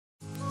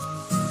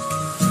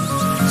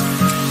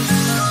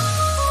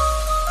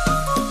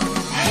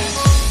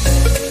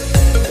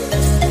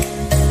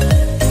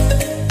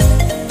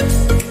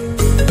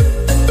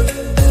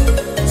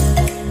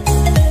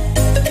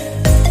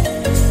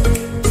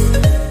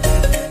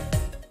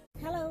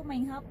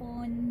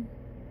hapon.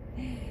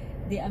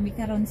 Di ami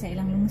karon sa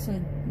ilang lungsod.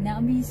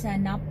 Naami sa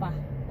Napa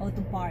Auto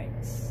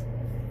Parts.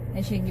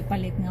 Na siya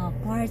gipalit nga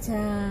parts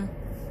sa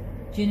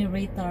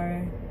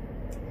generator.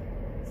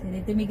 So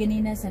dito mi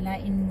ganina sa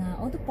lain nga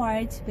auto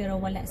parts pero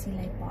wala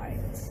sila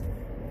parts.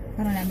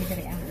 Karon nami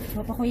diri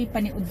Papa ko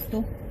ipaniud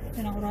to.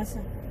 Kanang orasa.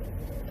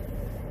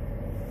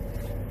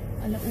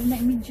 Alauna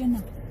imidya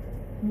na.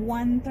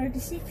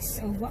 1:36.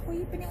 O, wa ko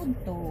ipaniud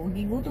to.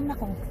 Gigutom na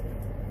ko.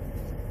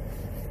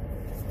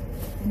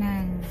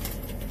 Nang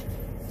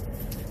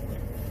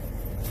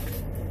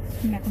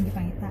hindi akong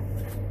gipangita.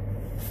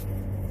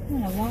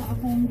 Wala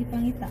akong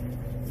gipangita.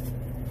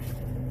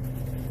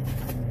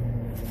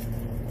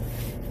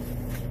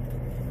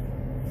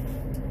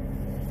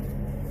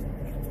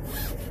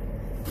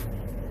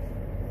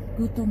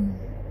 Gutom.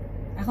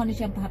 Ako na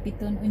siyang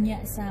pahapiton unya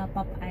sa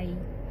Popeye.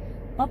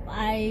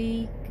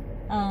 Popeye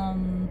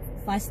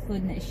fast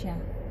food na siya.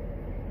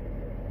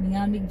 May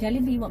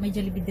Jollibee, wa may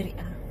Jollibee diri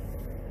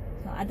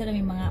So ato na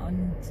may mga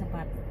on sa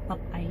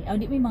Popeye. Aw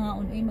di may mga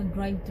on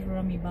mag-drive thru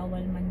ra, may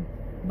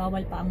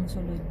bawal pa ang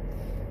sulod.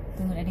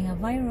 Tungod ani nga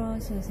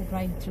virus so sa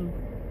drive thru.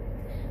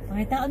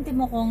 Makitaon ti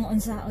mo kung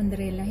unsaon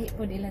diri lahi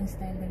pod ilang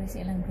style diri sa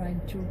ilang drive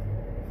thru.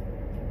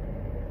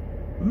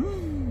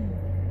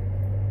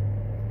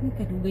 Ni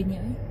kadugay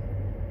niya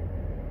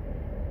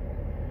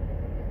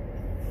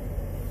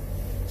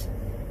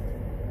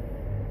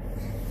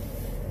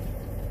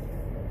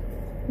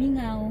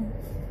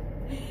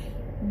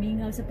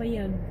Mingaw sa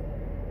payag.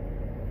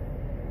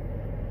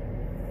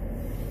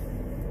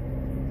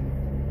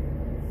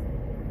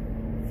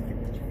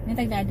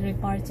 Nagtagdadre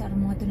parts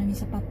aron mga tunami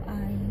sa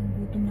Popeye.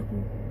 Gutom na ko.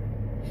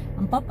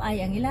 Ang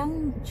Popeye ang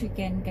ilang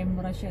chicken kay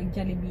mura siya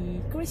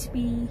Jollibee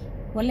crispy.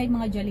 Walay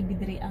mga Jollibee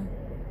diri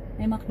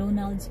May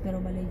McDonald's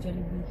pero walay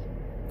Jollibee.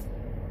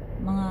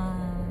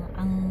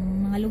 Ang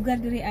mga lugar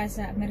diri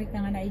sa Amerika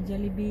nga naay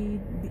Jollibee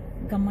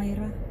gamay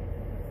ra.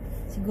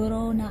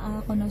 Siguro naa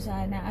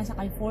sa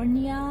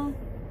California,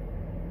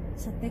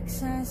 sa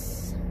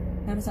Texas,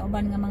 pero sa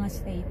uban nga mga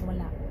state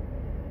wala.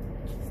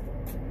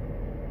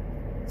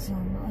 So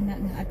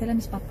mauna nga atala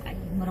mis Popeye,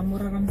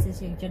 mura-mura ram sa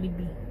siya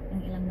Jollibee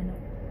ang ilang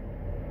manok.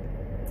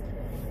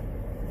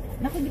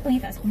 Naku di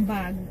pangita sa kong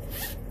bag.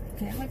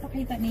 Kaya ako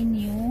ipakita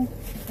ninyo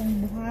itong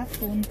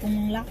buhaton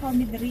kung lakaw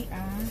mi diri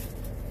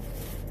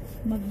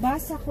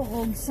magbasa ko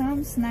og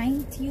Psalms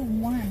 91.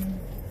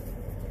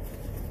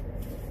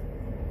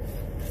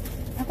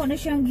 Ako na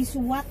siyang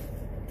gisuwat.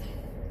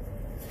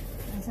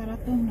 Ang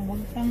sarato,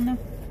 nawagtang na.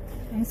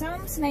 Ang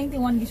Psalms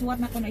 91, gisuwat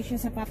na ko na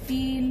siya sa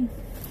papel.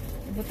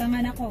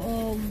 Ibutangan ako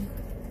og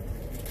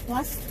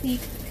plastic.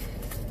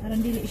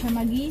 Aron dili siya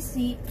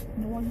magisi.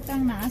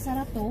 Nawagtang na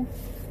sarato.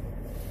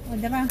 O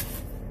dara.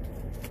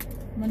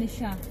 Muna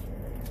siya.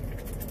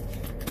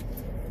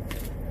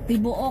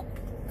 Tibuok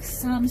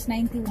Psalms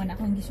 91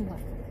 akong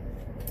gisuwat.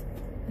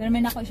 Pero may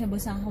nako siya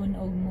busahon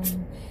og mong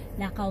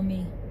lakaw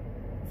mi.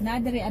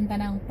 Nadiri ang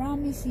tanang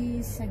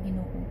promises sa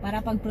Ginoo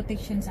para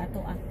pag-protection sa ato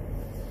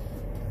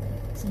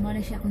So mo na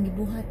siya akong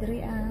gibuhat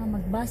diri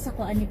magbasa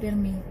ko ani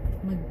pirmi.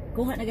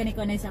 Magkuha na gani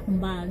ko na sa akong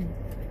bag.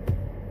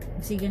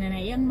 Sige na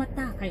iyang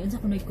mata kay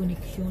unsa kunoy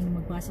connection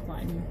magbasa ko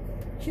ani.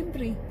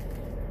 Syempre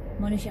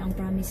mo na siya ang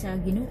promise sa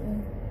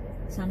Ginoo.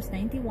 Psalms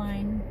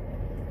 91.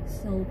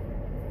 So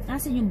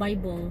asan yung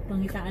Bible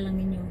pangita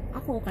lang ninyo.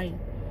 Ako kay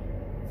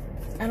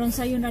aron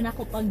sayo na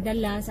nako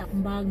pagdala sa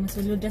akong bag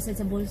masulod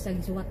sa bulsa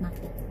gisuwat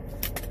nako.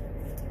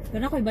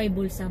 Pero ako'y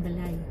Bible sa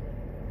balay.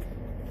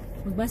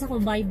 Magbasa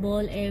ko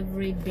Bible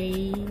every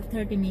day,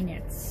 30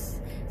 minutes.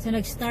 So,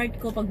 nag-start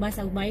ko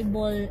pagbasa ng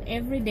Bible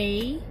every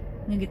day.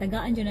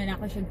 Nagitagaan dyan na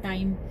ako siyang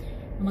time.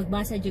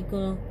 Magbasa dyan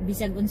ko,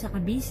 bisag unsa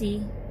ka busy.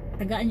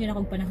 Tagaan dyan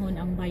ako panahon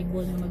ang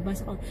Bible na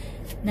magbasa ko.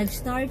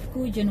 Nag-start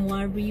ko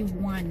January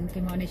 1.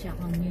 Kaya na siya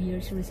akong New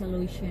Year's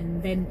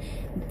resolution. Then,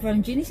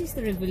 from Genesis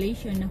to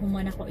Revelation,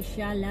 nahuman ako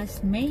siya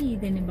last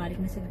May. Then, nabalik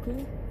na sa ko,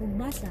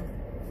 magbasa.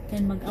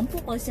 Then mag-ampo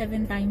ko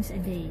 7 times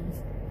a day.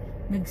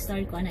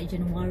 Nag-start ko na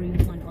January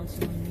 1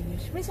 also on New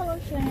Year's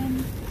resolution.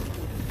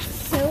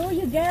 So,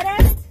 you get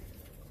it?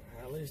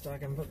 At least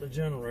I can put the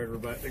generator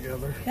back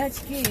together.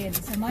 That's good.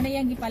 So, mo na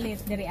yung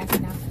gipalit diri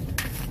asa na.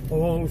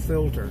 Oil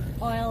filter.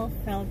 Oil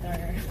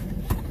filter.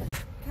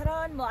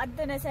 Karon mo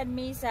adto na sad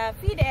mi sa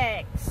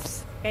FedEx.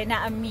 Kay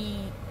naa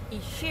mi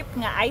i-ship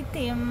nga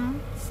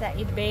item sa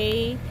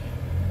eBay.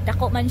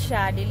 Dako man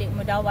siya, dili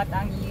mo dawat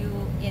ang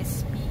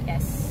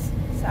USPS.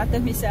 Sa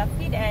ato mi sa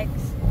FedEx.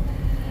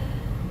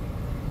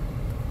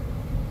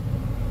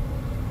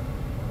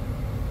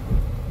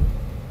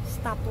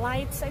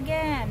 Stoplights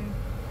again.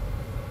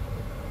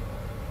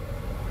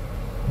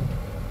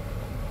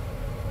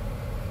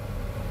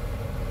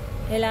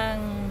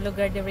 Ilang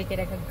lugar diri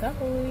kay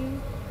kagkahoy.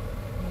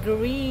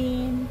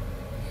 Green.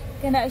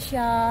 Kana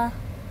siya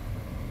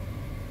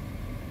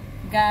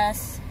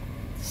gas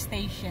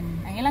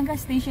station. Ang ilang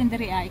gas station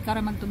diri ikaw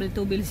ra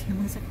magtubil-tubil sa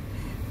mga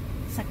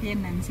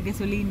sakyanan sa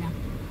gasolina.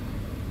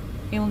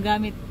 Yung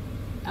gamit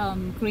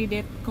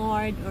credit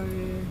card or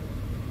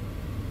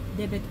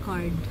debit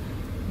card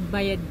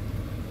bayad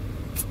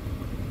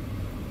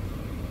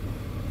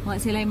Wala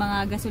sila yung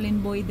mga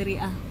gasoline boy diri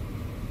ah.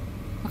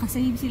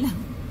 Makasave sila.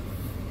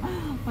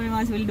 O yung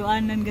mga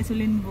sweldoanan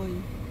gasoline boy.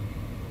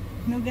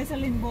 No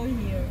gasoline boy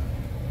here.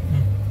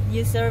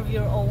 You serve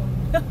your own.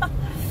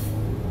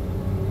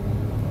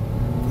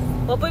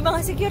 Papoy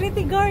mga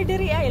security guard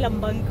diri ay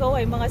lambang ko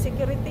ay mga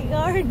security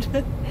guard.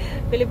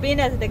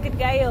 Pilipinas dagit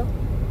kayo.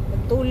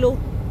 Magtulo.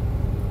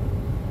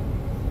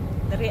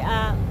 Diri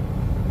ah.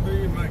 What are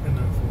you making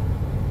that for?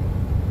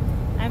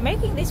 I'm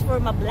making this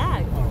for my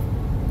vlog. Oh.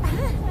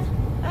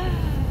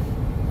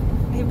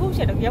 Hibong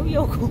siya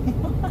nagyaw-yaw ko.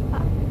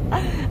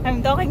 I'm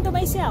talking to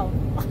myself.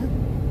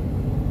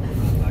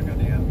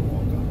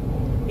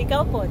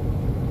 Ikaw po.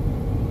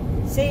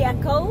 Say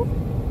ako.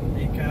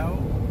 Ikaw.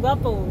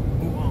 Guwapo.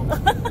 Buong.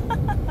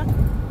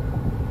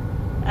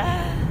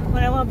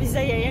 Wala mga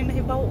Bisaya yung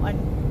nahibawan.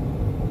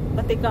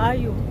 Bati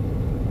kaayo.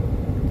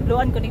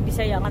 Tuluan ko ni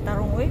Bisaya nga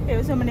tarong eh.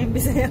 Kaya sa man yung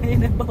Bisaya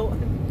yung nahibawan.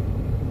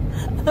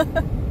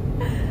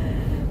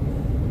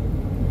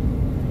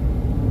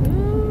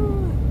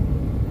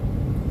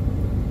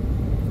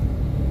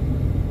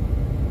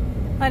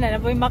 Ano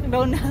na po yung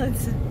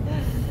McDonald's.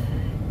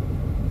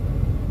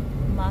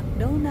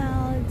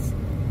 McDonald's.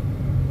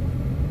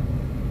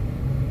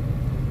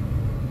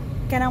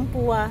 Kanang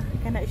puwa,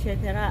 kana siya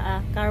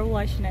dira car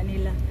wash na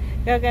nila.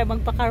 Kaya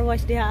magpa-car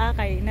wash diha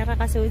kay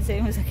narakasud sa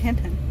imong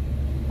sakyanan.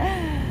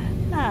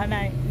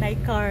 na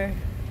car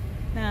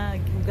na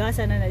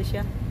hugasan na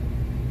siya.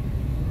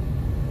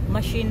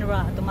 Machine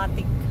ra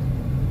automatic.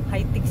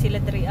 High-tech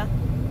sila diri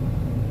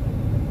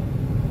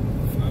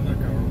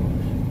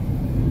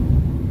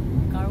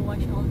Car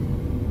wash also.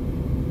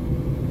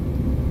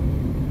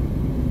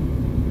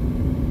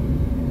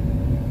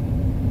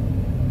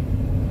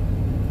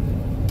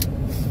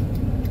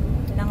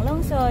 Nang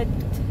lungsod.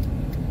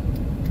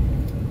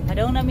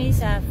 Adong nami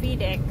sa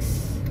FedEx.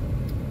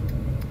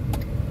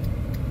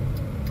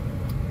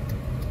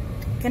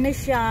 Kana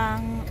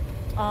siyang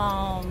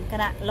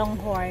kana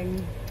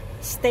Longhorn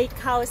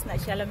steakhouse na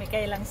siya, lami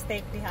kay lang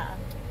steak diha.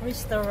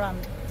 Restaurant.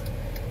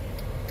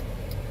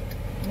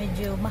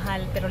 Medyo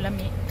mahal pero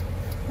lami.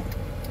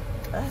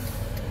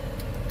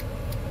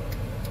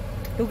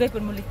 Dugay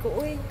pun muli ko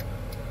uy.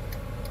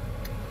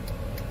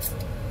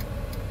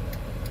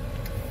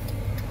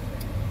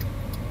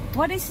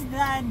 What is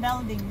that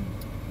building?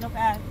 Look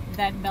at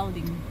that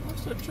building.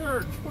 What's the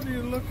church? What do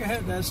you look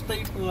at? That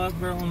staple up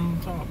there on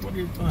top. What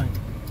do you think?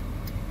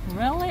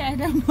 Really? I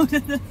don't know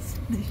that that's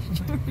the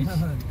church.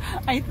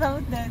 I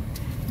thought that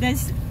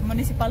that's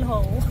municipal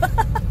hall.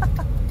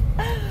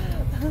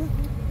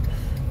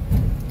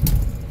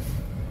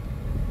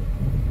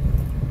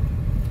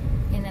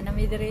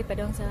 Diri pa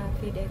dong sa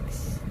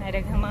FedEx.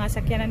 Daghang mga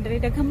sakyanan diri,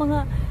 daghang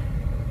mga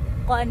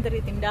kuan diri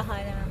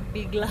tindahan na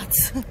big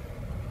lots.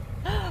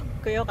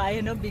 Kuya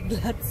kayo no big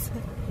lots.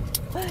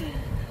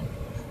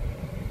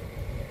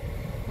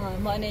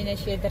 Mo anay na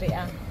siya diri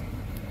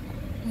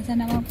Asa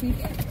na mga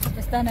FedEx?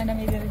 Basta na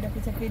nami diri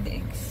dapat sa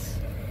FedEx.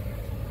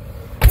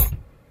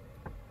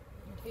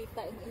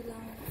 Nakita ang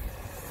ilang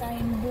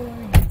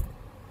signboard.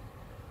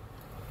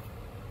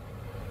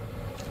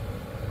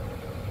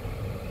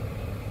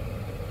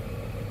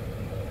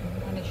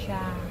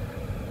 Siya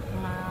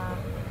mga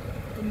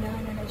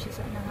tindahan na siya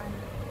sa anahan.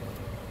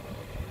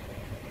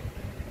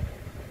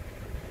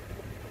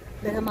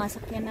 Daghang mga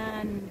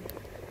sakyanan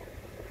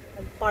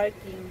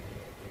nag-parking.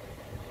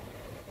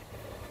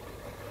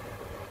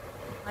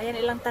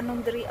 Ayan ilang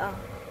tanong diri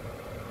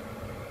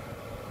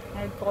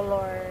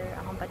nag-color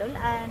akong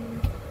padulaan.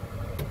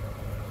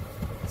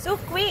 So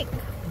quick.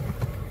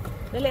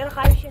 Dali ra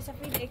kayo siya sa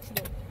FedEx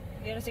do.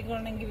 Dira siguro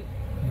nang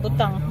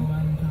butang.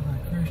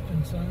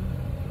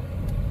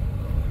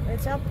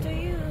 It's up to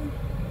you.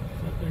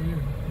 It's up to you.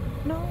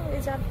 No,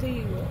 it's up to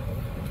you.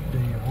 Do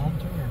you want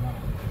to or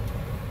not?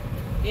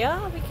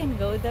 Yeah, we can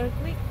go there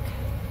quick.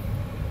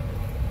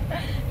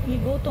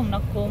 Gigutom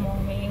na ko mo.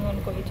 Maingon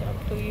ko, it's up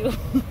to you.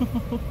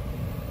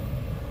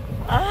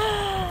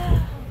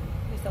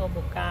 Gusto ko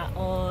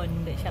bukaon.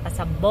 Hindi siya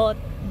kasabot.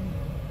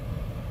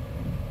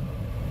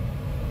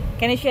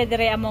 Kani siya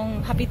dire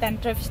among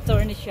hapitan thrift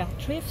store ni siya.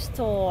 Thrift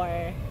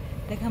store.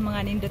 Daghang mga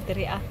nindot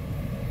dire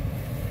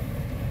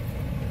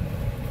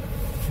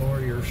For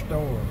your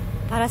store.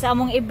 Para sa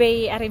among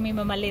eBay, ari may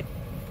mamalit.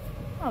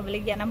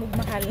 Baligyan na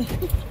mahal.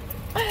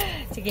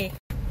 Sige.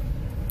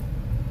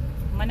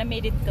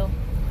 Manami dito.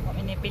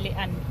 Kami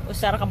pilian.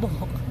 Usar ka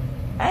buhok.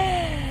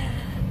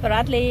 Pero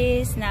at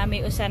least, na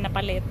may usar na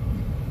palit.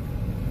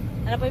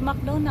 Ano pa yung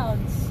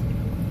McDonald's?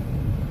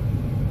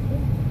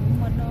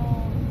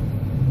 Ano?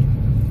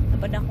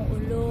 Napad akong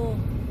ulo.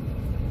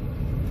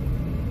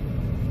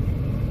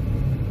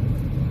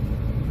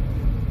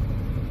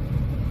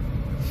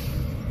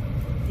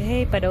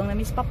 Hey, padong na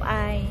Miss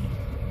Popeye.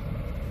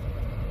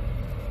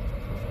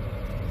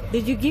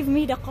 Did you give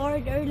me the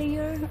card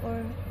earlier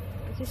or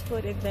just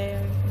put it there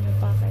in your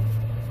pocket?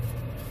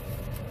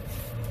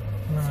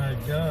 My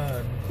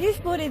God. You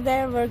just put it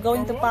there. We're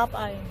going to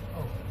Popeye.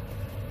 Oh.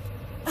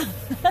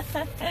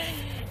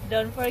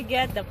 Don't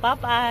forget the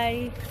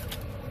Popeye.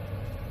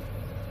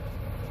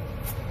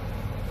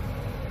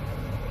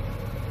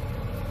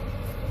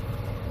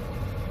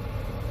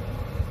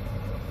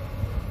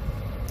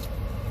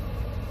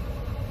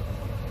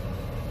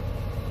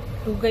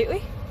 Dugay,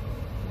 uy.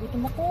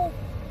 Gutom ako.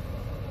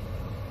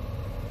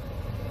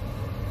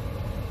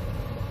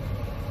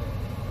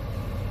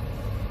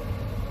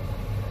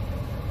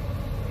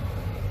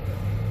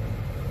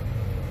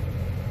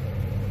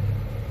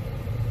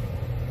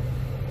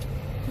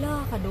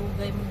 La,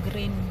 kadugay mo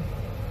green.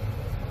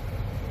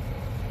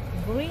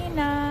 Green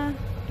na.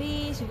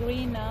 Please,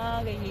 green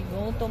na. Kaya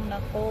gutom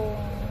na ko.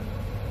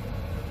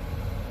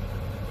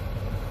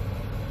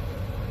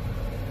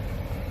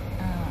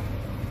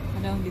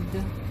 Anong dito?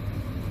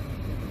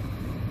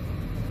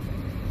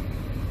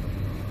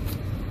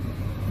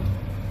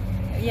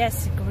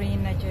 Yes,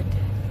 green na jud.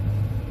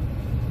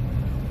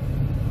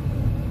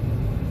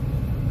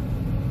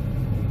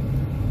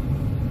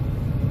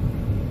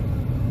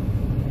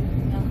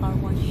 Car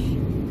wash.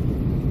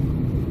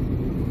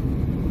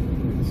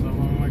 So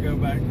when we go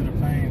back to the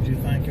Paynes, you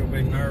think you'll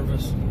be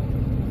nervous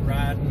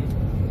riding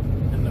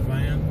in the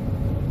van?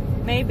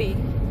 Maybe.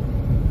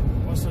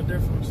 What's the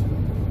difference?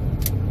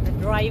 The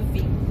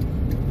driving.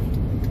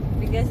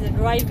 Because the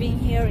driving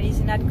here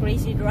is not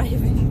crazy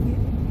driving.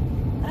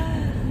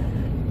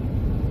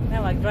 Na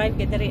mag-drive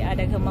ka diri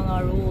ada ka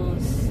mga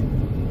rules.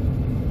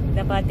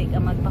 Dapat ka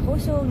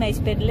magpahusog na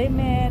speed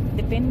limit,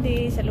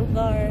 depende sa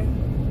lugar.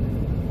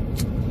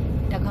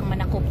 Daghang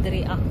manakop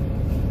diri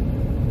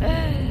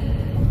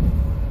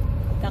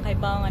Takay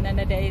ba nga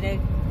na dai nag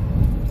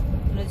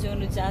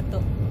lunod sa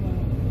ato.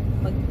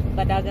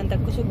 Magpadagan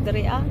tag kusog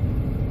diri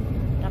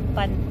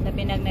Takpan na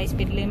pinag na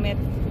speed limit,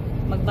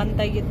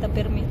 magbantay gyud ta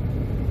permi.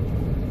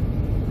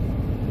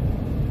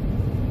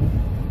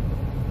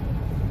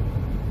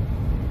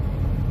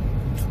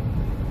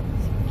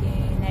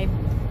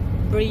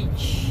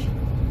 Bridge.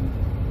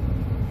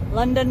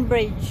 London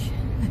Bridge.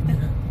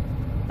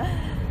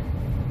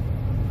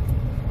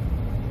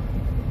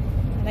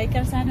 Like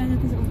sana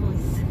natin sa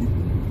ubos.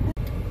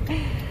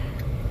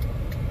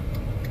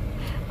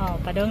 Oh,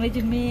 padong na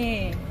dyan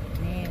mi.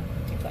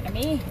 Ito na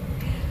mi.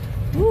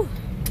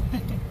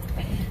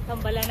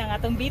 Tambala ng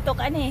atong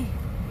bitok ani.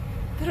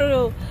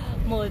 Pero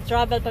mo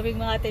travel pa big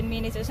mga 10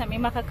 minutes o sa may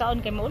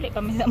makakaon kay mauli pa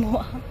mi sa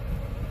mo.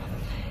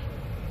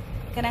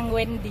 Kanang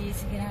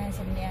Wendy's ganahan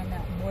sa niya na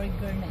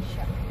burger na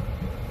siya.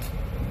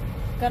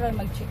 Karon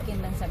mag-chicken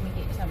lang sa mi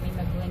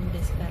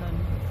nag-Wendy's karon.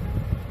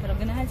 Pero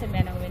ganahan sa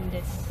niya ng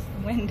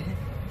Wendy's.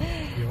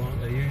 You want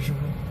the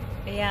usual?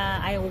 Yeah,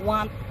 I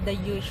want the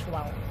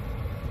usual.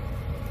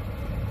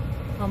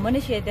 Mo na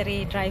siya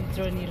dari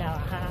drive-thru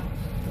nila ha.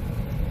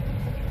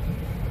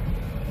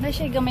 Na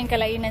siya gamay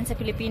kalainan sa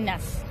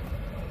Pilipinas.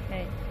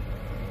 Okay.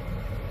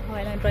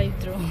 Walang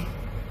drive-thru.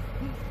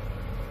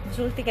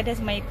 Sulti ka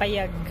des may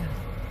payag.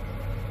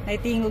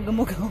 Naitingog nga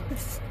mo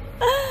gawas.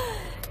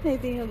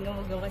 Naitingog nga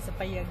mo gawas sa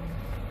payag.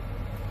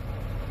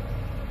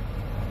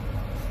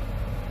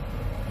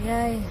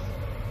 Yay.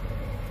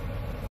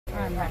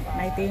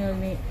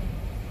 Naitingog ni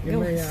Give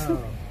me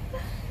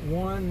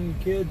one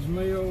kid's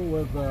meal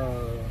with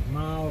a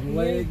mild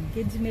leg.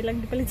 Kids meal lang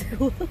di palit sa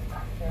ko.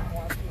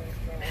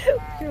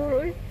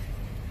 Sure.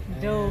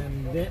 Joke.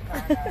 And then,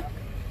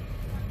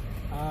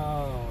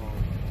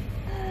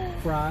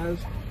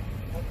 fries.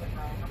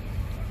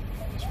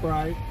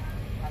 Sprite.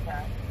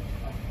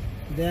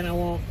 Then I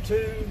want 2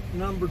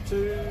 number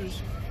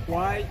 2s,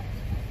 white.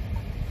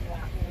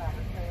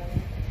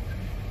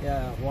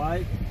 Yeah,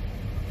 white.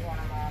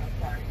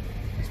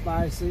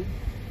 Spicy.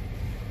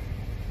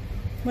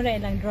 Muna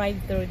ilang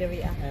drive-thru diri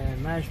And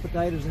mashed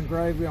potatoes and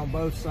gravy on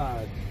both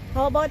sides.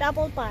 How about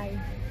apple pie?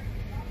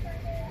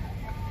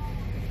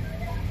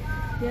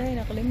 Yay,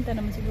 nakalimutan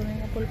naman siguro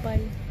yung apple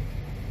pie.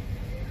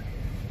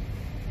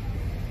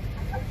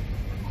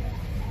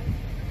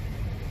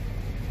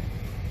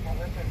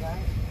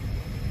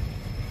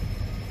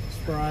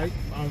 Sprite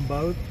on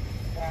both?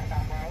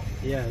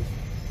 Yes.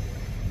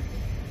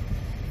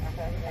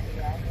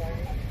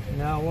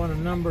 Now I want a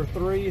number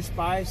 3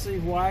 spicy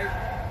white.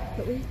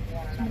 Uy,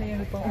 sumala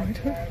yung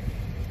pa-order.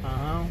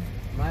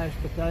 Mashed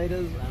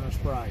potatoes and a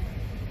Sprite.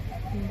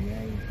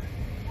 Yay.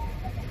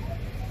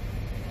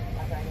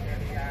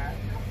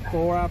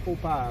 4 apple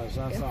pies,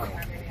 that's all.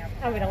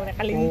 Awin ako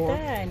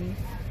nakalimutan.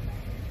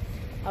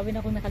 Awin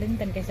ako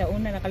nakalimutan kaysa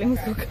una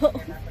nakalimutan ko.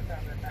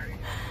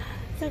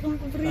 Sa akong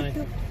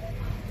paborito.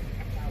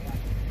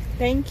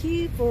 Thank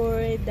you for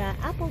the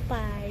apple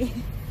pie.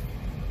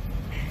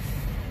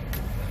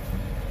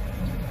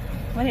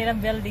 Manilang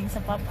building sa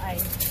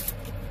Popeye.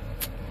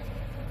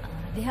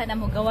 Diha na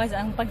mo gawas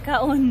ang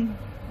pagkaon.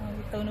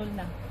 Tunol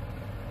na.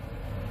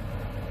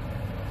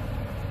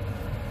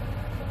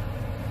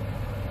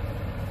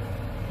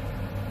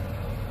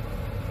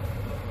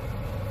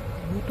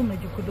 Gutom na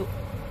jud kudo.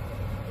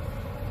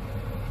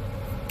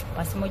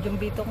 Pas mo yung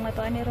bitok na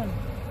to ani ron.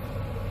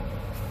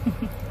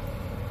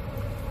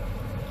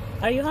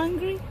 Are you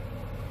hungry?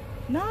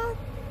 Not?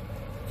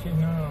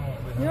 No,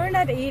 You're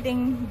not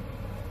eating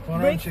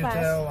why don't you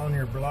breakfast. tell on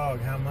your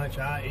blog how much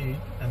I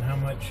eat and how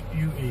much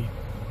you eat?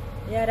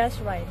 Yeah, that's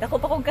right. Dako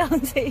pa kong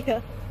kaon sa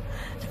iyo.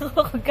 Dako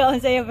pa kong kaon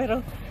sa iyo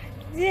pero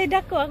siya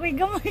dako ako'y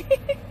gamay.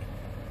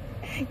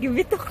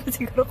 Gibitok ko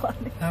siguro ko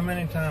ano. How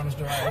many times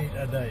do I eat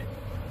a day?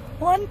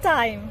 One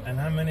time. And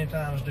how many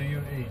times do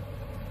you eat?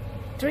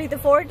 3 to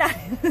 4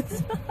 times.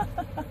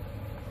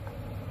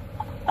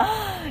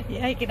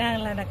 Yeah,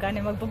 kinahanglan na ka ni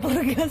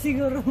magpapurga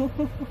siguro.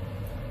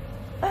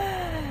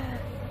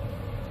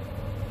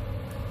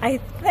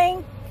 I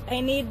think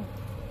I need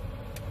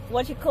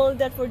what you call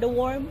that for the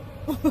worm.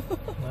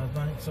 I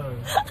think so.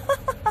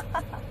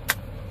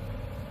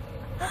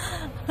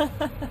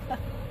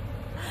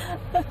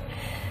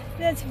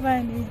 That's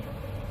funny.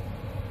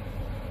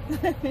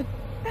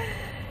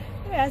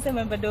 Kaya sa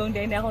man pa doon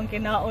din akong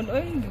kinaon.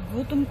 Oy,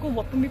 gutom ko.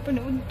 Wapa may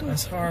panood to.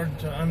 That's hard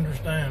to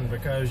understand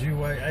because you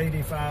weigh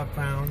 85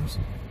 pounds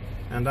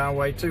and I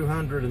weigh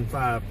 205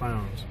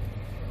 pounds.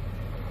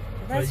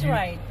 That's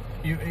right.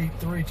 You eat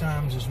 3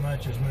 times as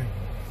much as me.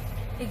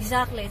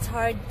 Exactly. It's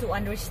hard to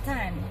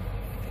understand.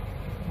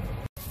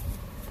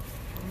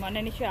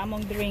 Mana ni siya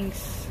among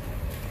drinks.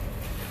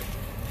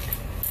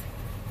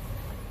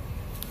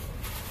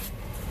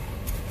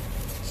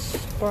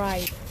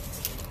 Sprite.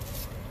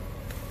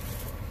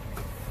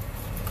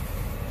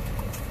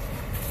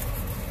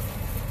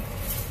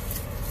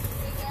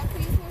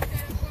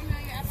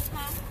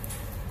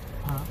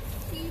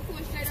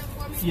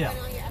 Yeah.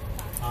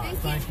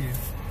 Thank you.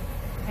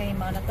 Ay,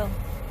 mga na to.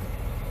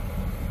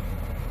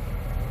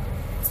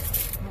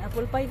 May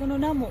apple pie ko na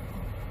mo.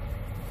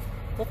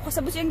 Huwag ko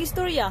sabos yung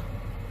istorya.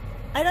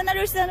 I don't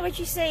understand what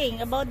she's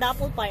saying about the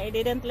apple pie. I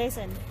didn't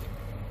listen.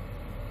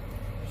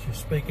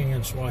 She's speaking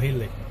in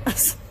Swahili.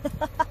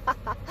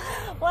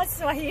 What's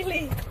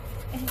Swahili?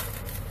 I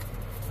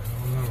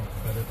don't know,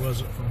 but it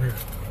wasn't from here.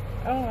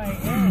 Oh my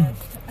God.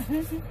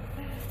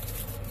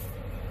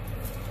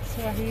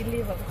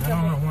 Swahili. I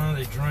don't know why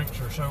the drinks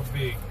are so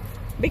big.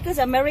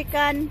 Because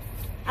Americans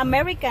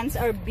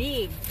are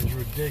big. It's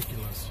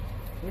ridiculous.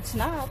 It's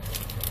not.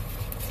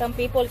 Some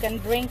people can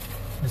drink.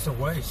 It's a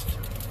waste.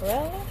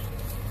 Really?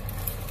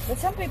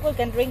 But some people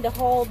can drink the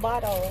whole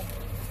bottle,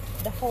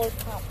 the whole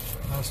cup.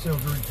 I'll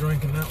still be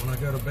drinking that when I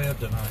go to bed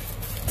tonight.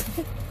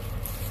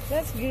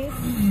 That's good.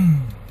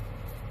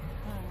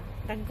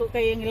 Tagko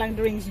kayo yung ilang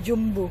drinks,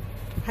 jumbo.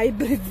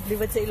 Hybrid,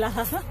 libat sa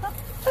ilaha.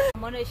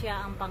 Muna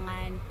siya ang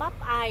pangan, Pop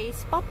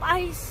Ice. Pop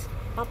Ice.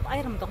 Pop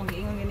Ice, ramto kong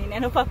giingon ganun.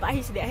 Ano Pop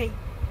Ice di ay?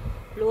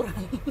 Plural.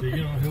 Do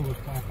you know who was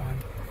Popeye?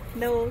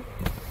 No.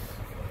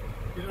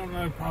 You don't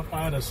know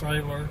Popeye the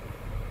sailor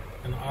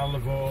and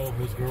Olive Oil,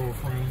 his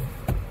girlfriend?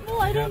 No,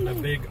 I don't know.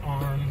 Got the big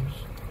arms,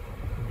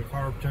 the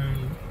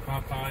cartoon,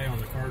 Popeye on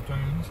the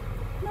cartoons?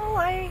 No,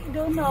 I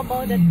don't know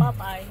about that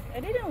Popeye. I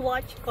didn't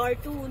watch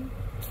cartoon.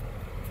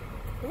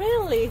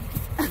 Really?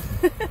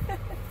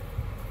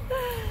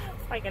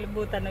 Ay,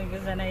 kalibutan ng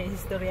gusto na yung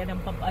historya ng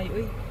Popeye.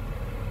 Uy.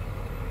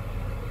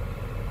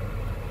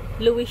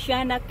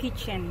 Louisiana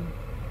Kitchen.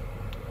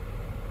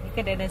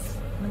 Ikadenas,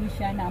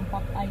 Louisiana ang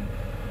Popeye.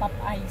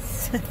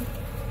 Popeyes.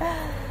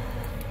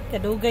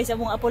 Kadugay sa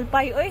mong apple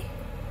pie. Uy.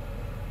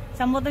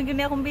 Samot ang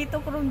gini akong bito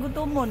pero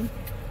gutomon.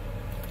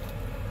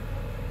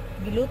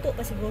 Giluto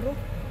pa siguro.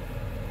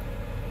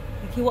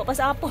 Naghiwa pa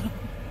sa apple.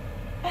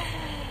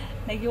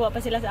 Naghiwa pa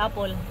sila sa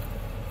apple.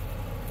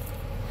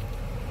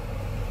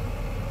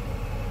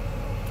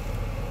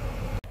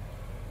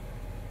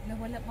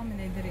 Wala pa man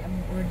diri ang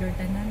order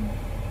tanan.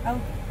 Oh,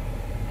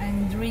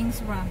 and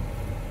drinks ra.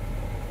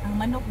 Ang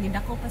manok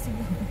gidako pa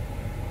siguro.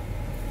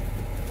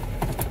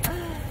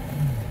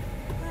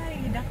 Ay,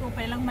 gidako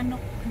pa ilang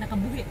manok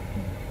nakabuhi.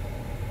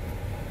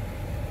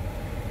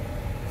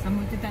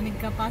 Samot tanig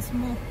kapas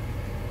mo.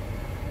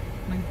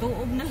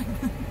 Magtuob na lang.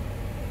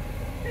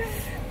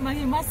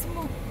 Mahimas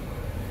mo.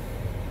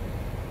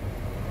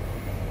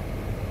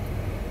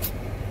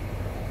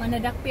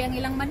 Manadakpi ang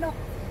ilang manok.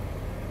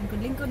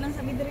 Lingkod-lingkod lang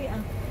sa midri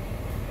ah.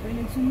 Pero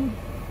nagsunod.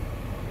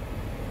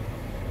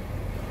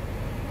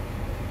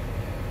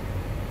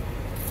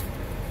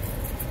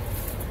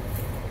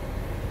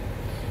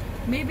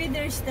 Maybe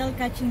they're still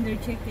catching their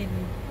chicken.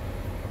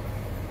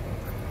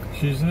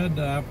 She's had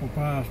the apple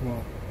pie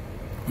swap.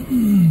 Oh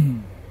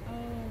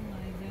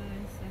my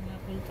gosh. Ang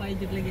apple pie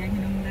dyan lagi ang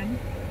hinungdan.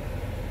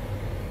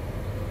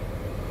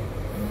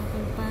 Ang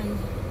apple pie.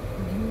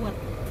 Giwat.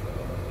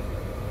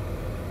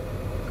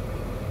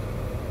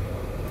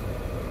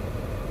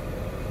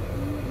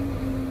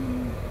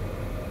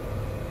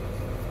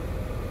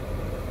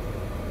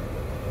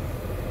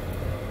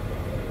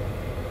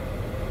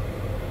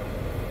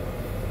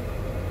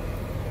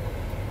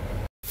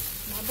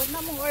 Na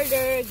mong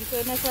order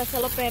dito na sa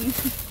Salopen.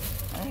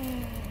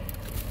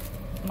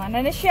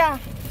 Mana na siya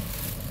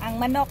ang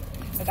manok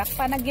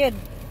nagakpa na gyud.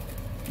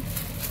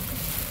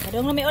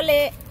 Kadong na may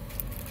uli.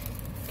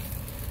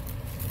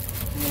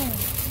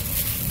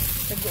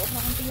 Taguok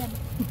na kang tiyan.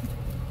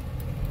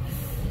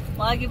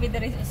 Makagibid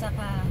na rin sa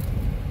ka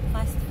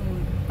fast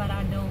food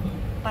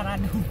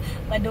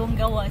padong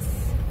gawas.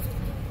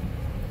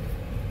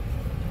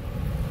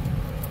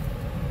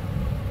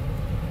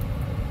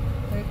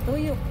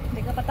 Tuyok,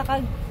 hindi ka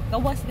patakag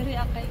gawas diri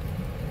akay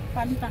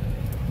Fanta.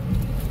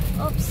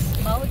 Oops,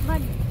 bawat man.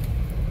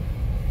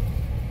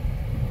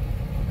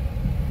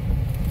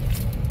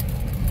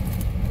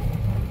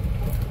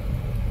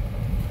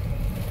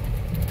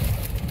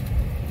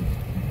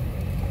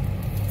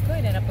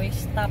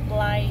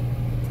 stoplight.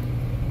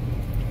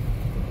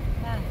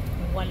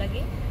 Wala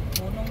lagi.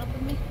 Bunong na po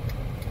mi.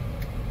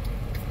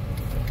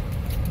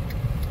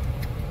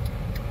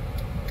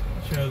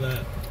 Show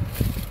that.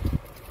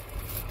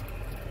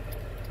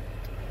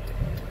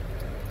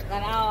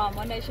 Tanawa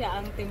mo na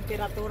siya ang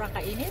temperatura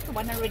kainit.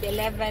 111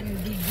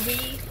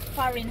 degree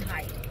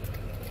Fahrenheit.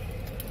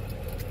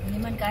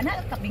 Hindi man ka na,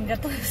 kaping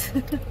gatos.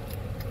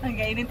 Ang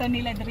kainit to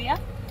nila diri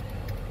ah.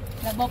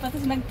 Labaw pa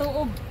tos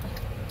nagtuog.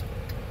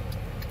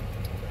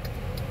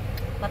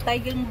 Patay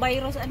yung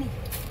virus ani.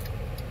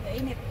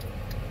 Kainit.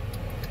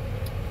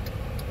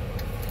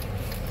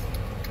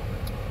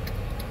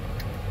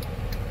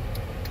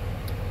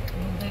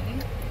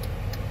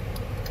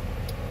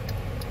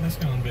 That's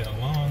going to be a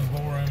long,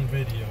 boring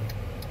video.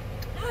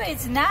 No,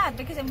 it's not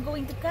because I'm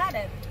going to cut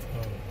it.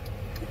 Oh.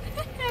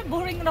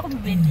 Boring na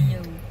akong video.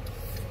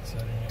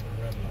 Setting up a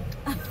red light.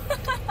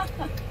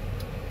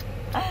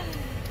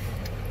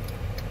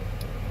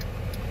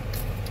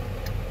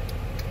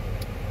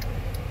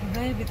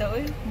 Ay, bitaw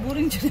eh.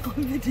 Boring dyan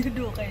akong video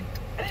do kayo.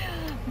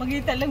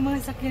 Magita lang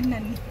mga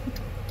sakyanan.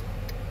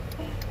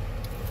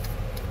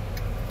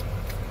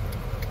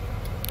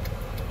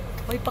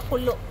 Uy,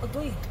 pakulo.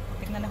 Agoy.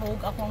 Tingnan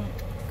nahug akong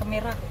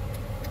kamera.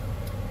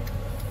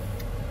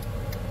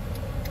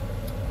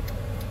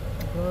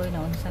 Uy,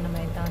 naunsa na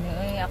may tao niya.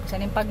 Uy, ako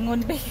sanin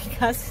pagngun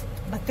bigas.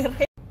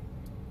 Battery.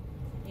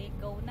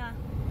 Ikaw na.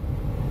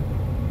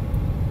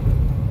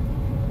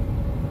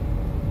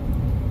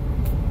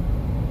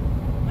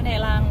 Muna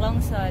ilang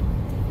longsod.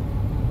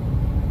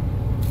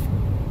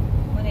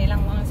 Muna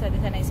ilang longsod.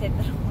 Isa na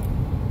isetro.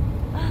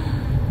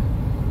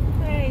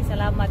 Ay,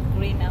 salamat.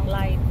 Green ang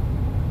light.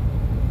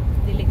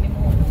 Dilig ni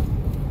mo.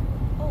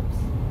 Oops.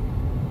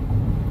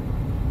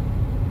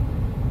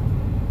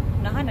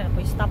 Nahan na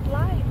po yung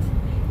stoplight.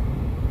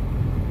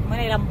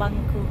 Muna ilang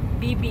bangko.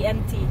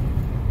 BB&T.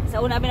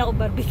 Sa una namin ako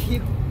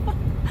barbecue.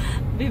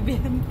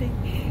 BB&T.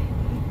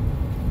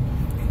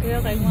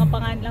 Kaya kayo mga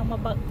pangan lang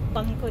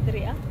mabangko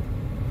diri ah.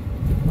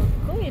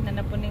 Pagko yun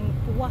na po ng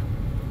puwa.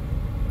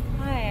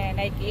 Ay,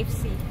 na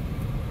KFC.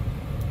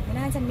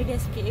 Manahan sa media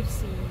sa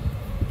KFC.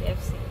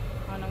 KFC.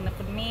 Anong na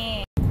po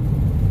me.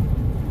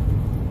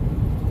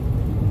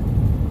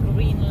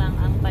 Green lang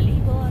ang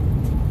palibot.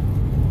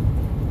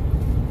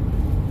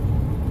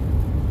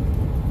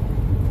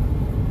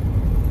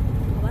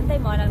 Mabantay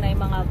mo lang na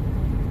yung mga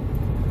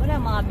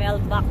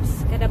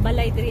mailbox. Kada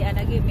balay diri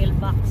nag yung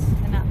mailbox.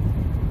 Kana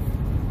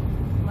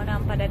mo na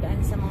ang padadaan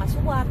sa mga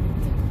suwat.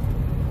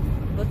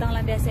 Butang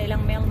lang sa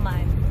ilang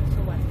mailman.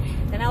 Suwat.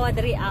 Tanawa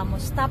diri mo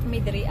stop me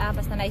diri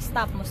basta na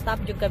stop mo stop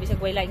jud ka bisag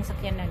way laing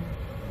sakyanan.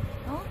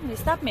 Oh, may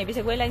stop me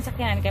bisag way laing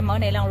sakyanan kay mao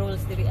na ilang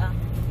rules diri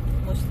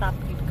mo stop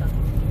gid ka.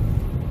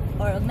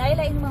 Or og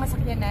nailaing mga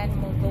sakyanan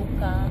mo go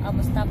ka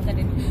mo stop ka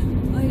din.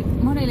 Oy,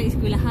 mo na ilang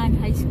eskwelahan,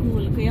 high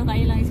school. Kuya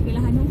kay ilang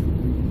eskwelahan no?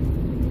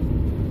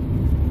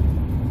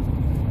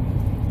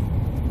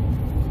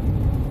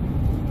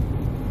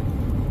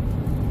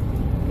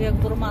 Kaya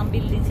puro mga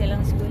building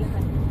silang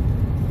eskwelahan.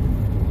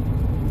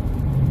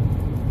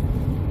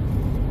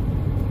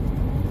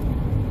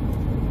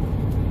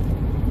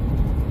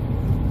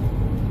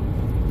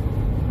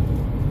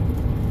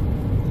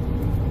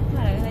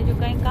 Parang medyo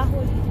kayong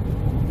kahoy.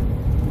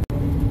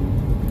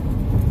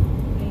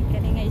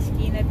 Kaninga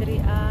iskina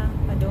diri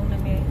padong na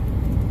may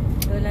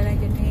dola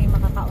lang dyan eh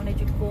makakaon na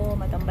dyan ko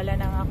matambala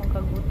na nga akong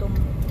kagutom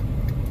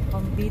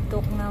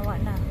pambitok nga wa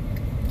na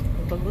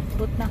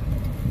bagut-but na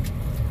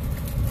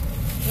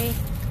eh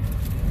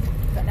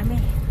kadami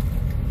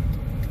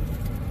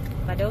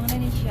padong na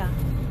ni siya.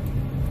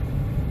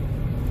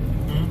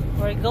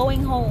 We're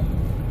going home,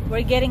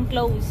 we're getting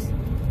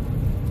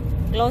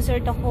closer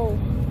to home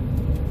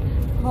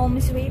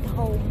sweet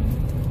home.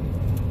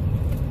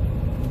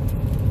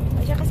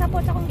 Siya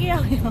kasapot akong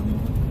giyang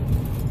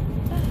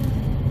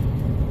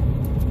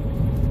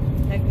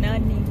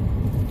nagnaning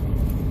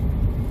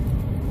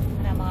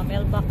na mga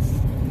mailbox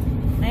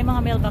na yung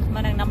mga mailbox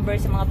man ang number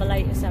sa mga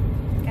balay usap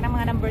kanang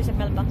mga number sa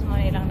mailbox mo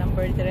na ilang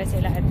number dire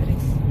sila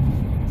address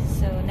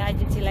so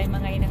naadjud sila yung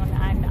mga inang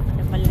anak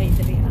na balay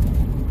dire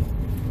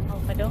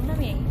padong na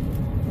mi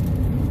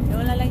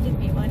doon lang dyan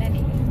mi mga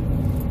nani.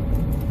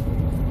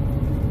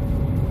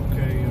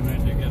 Okay, you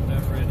ready to get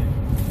that ready?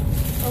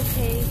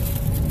 Okay.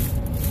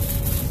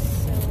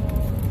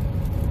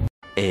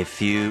 A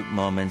few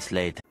moments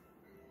later.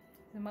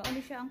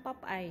 Mauli siya ang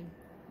Popeye.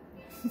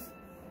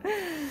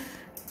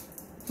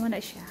 Muna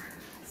siya.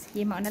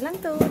 Sige, mauna lang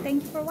to.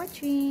 Thank you for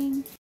watching.